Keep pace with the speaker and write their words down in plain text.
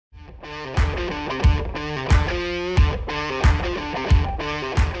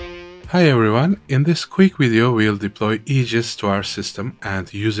Hi everyone, in this quick video we'll deploy Aegis to our system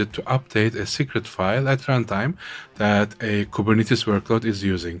and use it to update a secret file at runtime that a Kubernetes workload is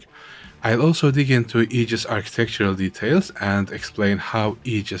using. I'll also dig into Aegis architectural details and explain how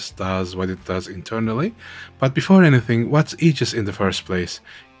Aegis does what it does internally. But before anything, what's Aegis in the first place?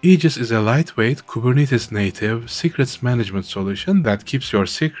 Aegis is a lightweight Kubernetes native secrets management solution that keeps your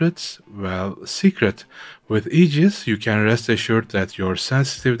secrets, well, secret. With Aegis, you can rest assured that your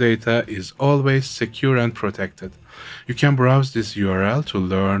sensitive data is always secure and protected. You can browse this URL to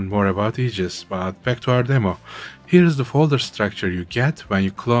learn more about Aegis, but back to our demo. Here's the folder structure you get when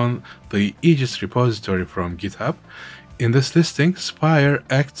you clone the Aegis repository from GitHub. In this listing, SPIRE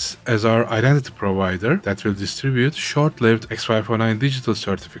acts as our identity provider that will distribute short-lived X509 digital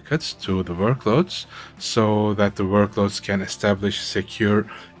certificates to the workloads so that the workloads can establish secure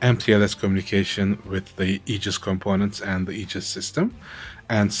MTLS communication with the Aegis components and the Aegis system.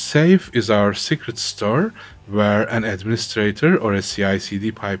 And Safe is our secret store where an administrator or a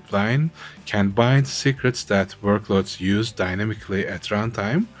CI/CD pipeline can bind secrets that workloads use dynamically at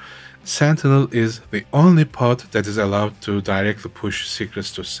runtime. Sentinel is the only pod that is allowed to directly push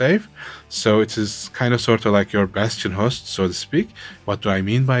secrets to Safe, so it is kind of sort of like your bastion host, so to speak. What do I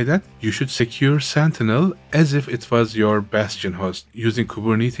mean by that? You should secure Sentinel as if it was your bastion host, using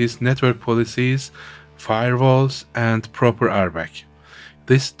Kubernetes network policies, firewalls, and proper RBAC.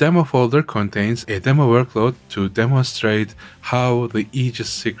 This demo folder contains a demo workload to demonstrate how the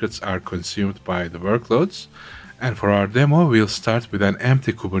Aegis secrets are consumed by the workloads. And for our demo, we'll start with an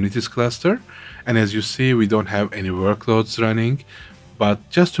empty Kubernetes cluster. And as you see, we don't have any workloads running. But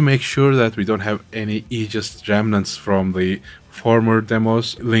just to make sure that we don't have any Aegis remnants from the former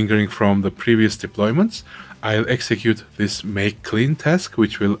demos lingering from the previous deployments, I'll execute this make clean task,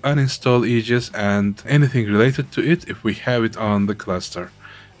 which will uninstall Aegis and anything related to it if we have it on the cluster.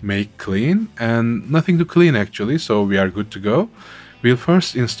 Make clean, and nothing to clean actually, so we are good to go. We'll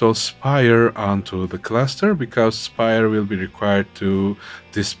first install SPIRE onto the cluster because SPIRE will be required to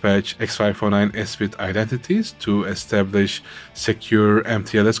dispatch X509 SPIRE identities to establish secure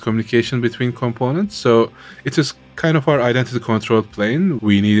MTLS communication between components. So it is kind of our identity control plane.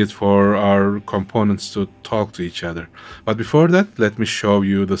 We need it for our components to talk to each other. But before that, let me show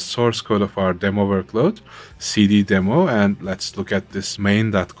you the source code of our demo workload, cd demo, and let's look at this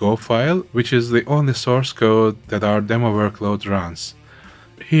main.go file, which is the only source code that our demo workload runs.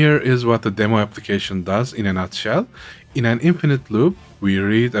 Here is what the demo application does in a nutshell. In an infinite loop, we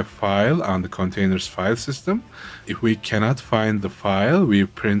read a file on the container's file system. If we cannot find the file, we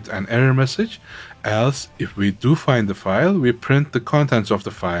print an error message. Else, if we do find the file, we print the contents of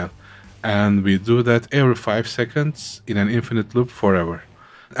the file. And we do that every 5 seconds in an infinite loop forever.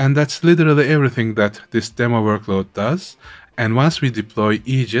 And that's literally everything that this demo workload does. And once we deploy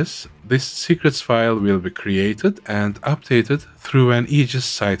Aegis, this secrets file will be created and updated through an Aegis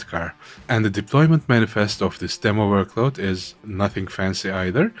sidecar. And the deployment manifest of this demo workload is nothing fancy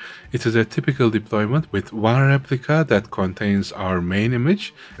either. It is a typical deployment with one replica that contains our main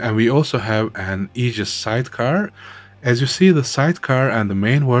image, and we also have an Aegis sidecar. As you see, the sidecar and the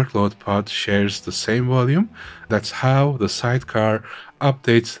main workload pod shares the same volume. That's how the sidecar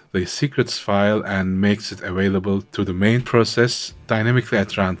updates the secrets file and makes it available to the main process dynamically at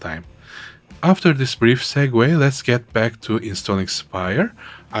runtime. After this brief segue, let's get back to installing SPIRE.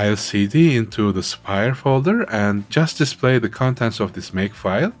 I'll cd into the SPIRE folder and just display the contents of this make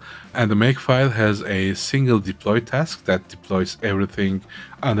file. And the make file has a single deploy task that deploys everything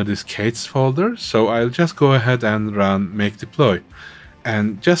under this cates folder. So I'll just go ahead and run make deploy.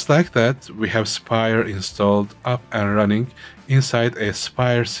 And just like that, we have SPIRE installed up and running inside a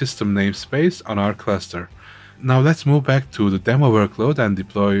SPIRE system namespace on our cluster. Now let's move back to the demo workload and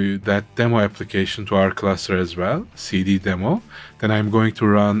deploy that demo application to our cluster as well, cd demo. Then I'm going to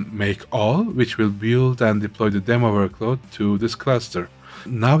run make all, which will build and deploy the demo workload to this cluster.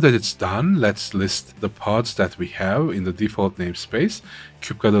 Now that it's done, let's list the pods that we have in the default namespace,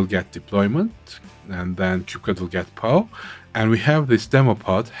 kubectl get deployment, and then kubectl get pow, and we have this demo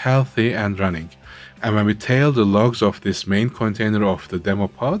pod healthy and running. And when we tail the logs of this main container of the demo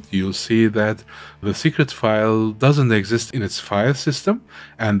pod, you'll see that the secret file doesn't exist in its file system,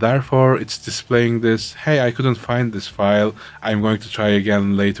 and therefore it's displaying this, hey, I couldn't find this file, I'm going to try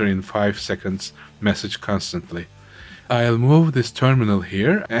again later in 5 seconds message constantly. I'll move this terminal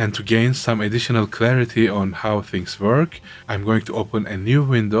here, and to gain some additional clarity on how things work, I'm going to open a new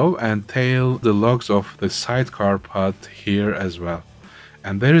window and tail the logs of the sidecar pod here as well.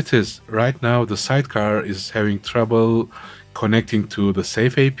 And there it is. Right now the sidecar is having trouble connecting to the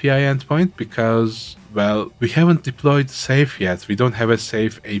Safe API endpoint because well, we haven't deployed safe yet. We don't have a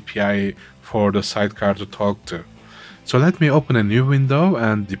safe API for the sidecar to talk to. So let me open a new window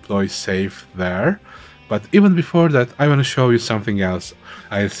and deploy safe there. But even before that, I want to show you something else.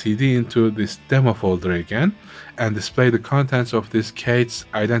 I'll cd into this demo folder again and display the contents of this Kate's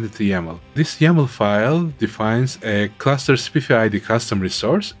identity YAML. This YAML file defines a cluster SPIFE custom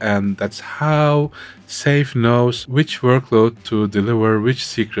resource, and that's how Safe knows which workload to deliver which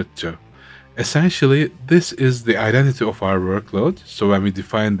secret to. Essentially, this is the identity of our workload. So when we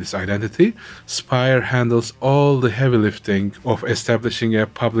define this identity, SPIRE handles all the heavy lifting of establishing a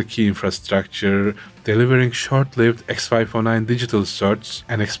public key infrastructure, delivering short-lived X509 digital certs,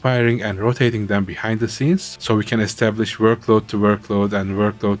 and expiring and rotating them behind the scenes so we can establish workload to workload and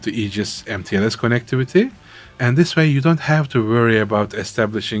workload to Aegis MTLS connectivity. And this way you don't have to worry about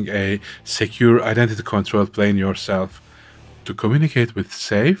establishing a secure identity control plane yourself. To communicate with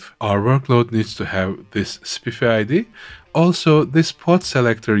Safe, our workload needs to have this SPIFE ID. Also, this pod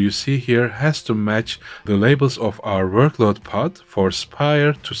selector you see here has to match the labels of our workload pod for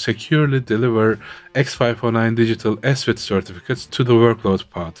SPIRE to securely deliver X509 digital SWIT certificates to the workload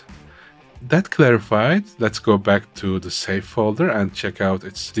pod. That clarified, let's go back to the Safe folder and check out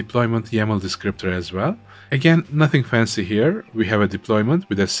its deployment YAML descriptor as well. Again, nothing fancy here. We have a deployment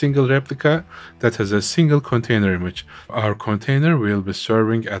with a single replica that has a single container image. Our container will be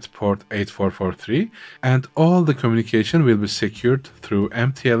serving at port 8443, and all the communication will be secured through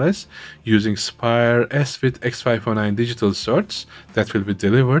MTLS using SPIRE SWIT X509 digital certs that will be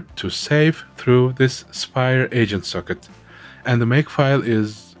delivered to Safe through this SPIRE agent socket. And the makefile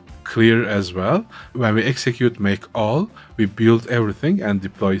is clear as well. When we execute make all, we build everything and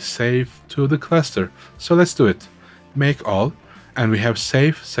deploy Safe to the cluster. So let's do it. Make all, and we have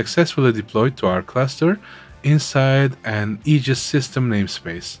Safe successfully deployed to our cluster inside an Aegis system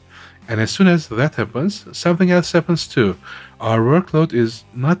namespace. And as soon as that happens, something else happens too. Our workload is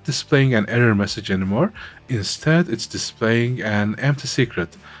not displaying an error message anymore. Instead, it's displaying an empty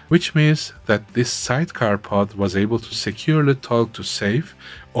secret, which means that this sidecar pod was able to securely talk to Safe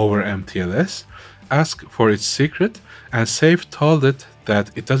over MTLS, ask for its secret, and Safe told it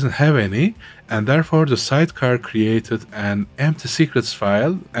that it doesn't have any, and therefore the sidecar created an empty secrets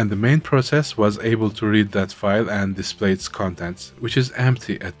file, and the main process was able to read that file and display its contents, which is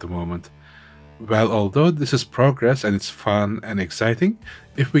empty at the moment. Well, although this is progress and it's fun and exciting,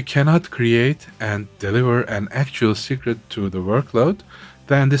 if we cannot create and deliver an actual secret to the workload,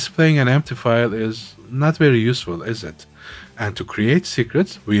 then displaying an empty file is not very useful, is it? And to create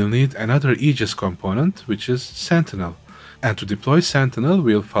secrets, we'll need another Aegis component, which is Sentinel. And to deploy Sentinel,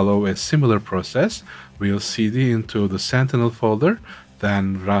 we'll follow a similar process. We'll cd into the Sentinel folder,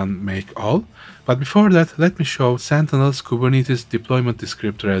 then run make all. But before that, let me show Sentinel's Kubernetes deployment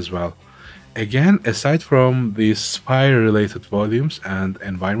descriptor as well. Again, aside from these SPIRE related volumes and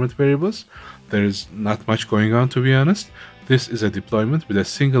environment variables, there is not much going on, to be honest. This is a deployment with a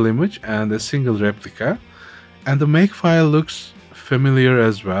single image and a single replica. And the makefile looks familiar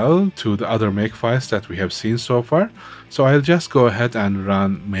as well to the other makefiles that we have seen so far. So I'll just go ahead and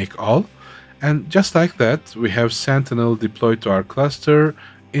run make all. And just like that, we have Sentinel deployed to our cluster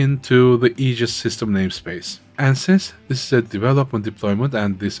into the Aegis system namespace. And since this is a development deployment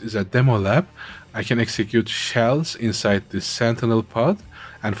and this is a demo lab, I can execute shells inside this Sentinel pod.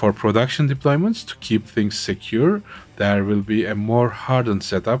 And for production deployments, to keep things secure, there will be a more hardened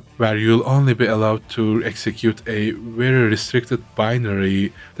setup where you'll only be allowed to execute a very restricted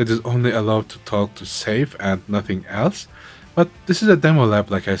binary that is only allowed to talk to Safe and nothing else. But this is a demo lab,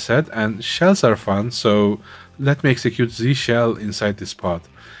 like I said, and shells are fun, so let me execute Z shell inside this pod.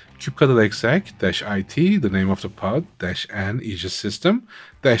 kubectl exec -it, the name of the pod, -n Aegis system,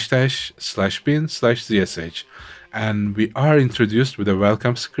 --/bin/zsh. And we are introduced with a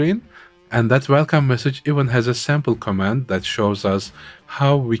welcome screen, and that welcome message even has a sample command that shows us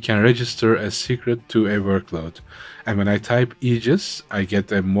how we can register a secret to a workload. And when I type Aegis, I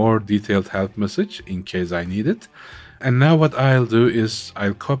get a more detailed help message in case I need it. And now what I'll do is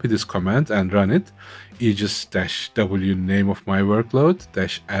I'll copy this command and run it. Aegis-w name of my workload,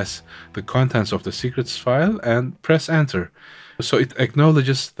 -s the contents of the secrets file, and press enter. So it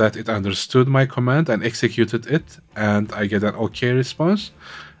acknowledges that it understood my command and executed it, and I get an OK response,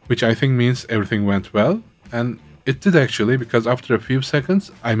 which I think means everything went well. And it did actually, because after a few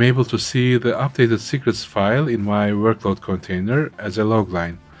seconds, I'm able to see the updated secrets file in my workload container as a log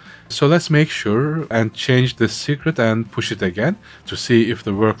line. So let's make sure and change this secret and push it again to see if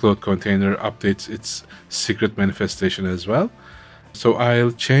the workload container updates its secret manifestation as well. So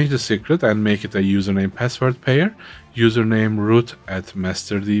I'll change the secret and make it a username password pair. Username root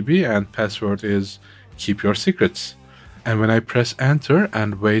 @masterdb and password is keep your secrets. And when I press enter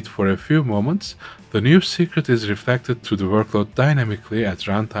and wait for a few moments, the new secret is reflected to the workload dynamically at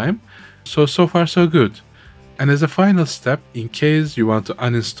runtime. So far so good. And as a final step, in case you want to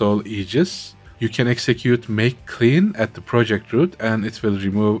uninstall Aegis, you can execute make clean at the project root and it will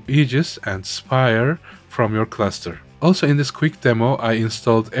remove Aegis and SPIRE from your cluster. Also in this quick demo, I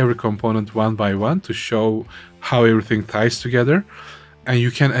installed every component one by one to show how everything ties together. And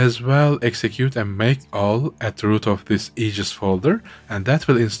you can as well execute and make all at the root of this Aegis folder, and that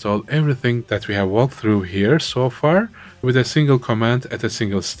will install everything that we have walked through here so far with a single command at a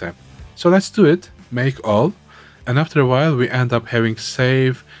single step. So let's do it, make all, and after a while we end up having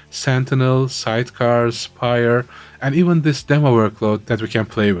save, sentinel, sidecars, spire, and even this demo workload that we can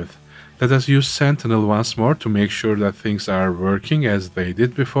play with. Let us use sentinel once more to make sure that things are working as they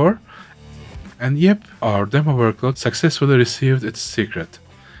did before. And yep, our demo workload successfully received its secret,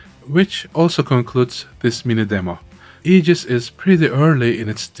 which also concludes this mini demo. Aegis is pretty early in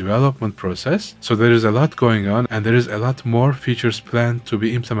its development process, so there is a lot going on and there is a lot more features planned to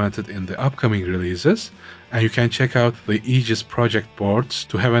be implemented in the upcoming releases, and you can check out the Aegis project boards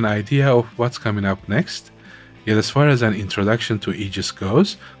to have an idea of what's coming up next. Yet as far as an introduction to Aegis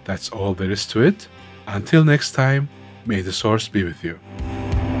goes, that's all there is to it. Until next time, may the source be with you.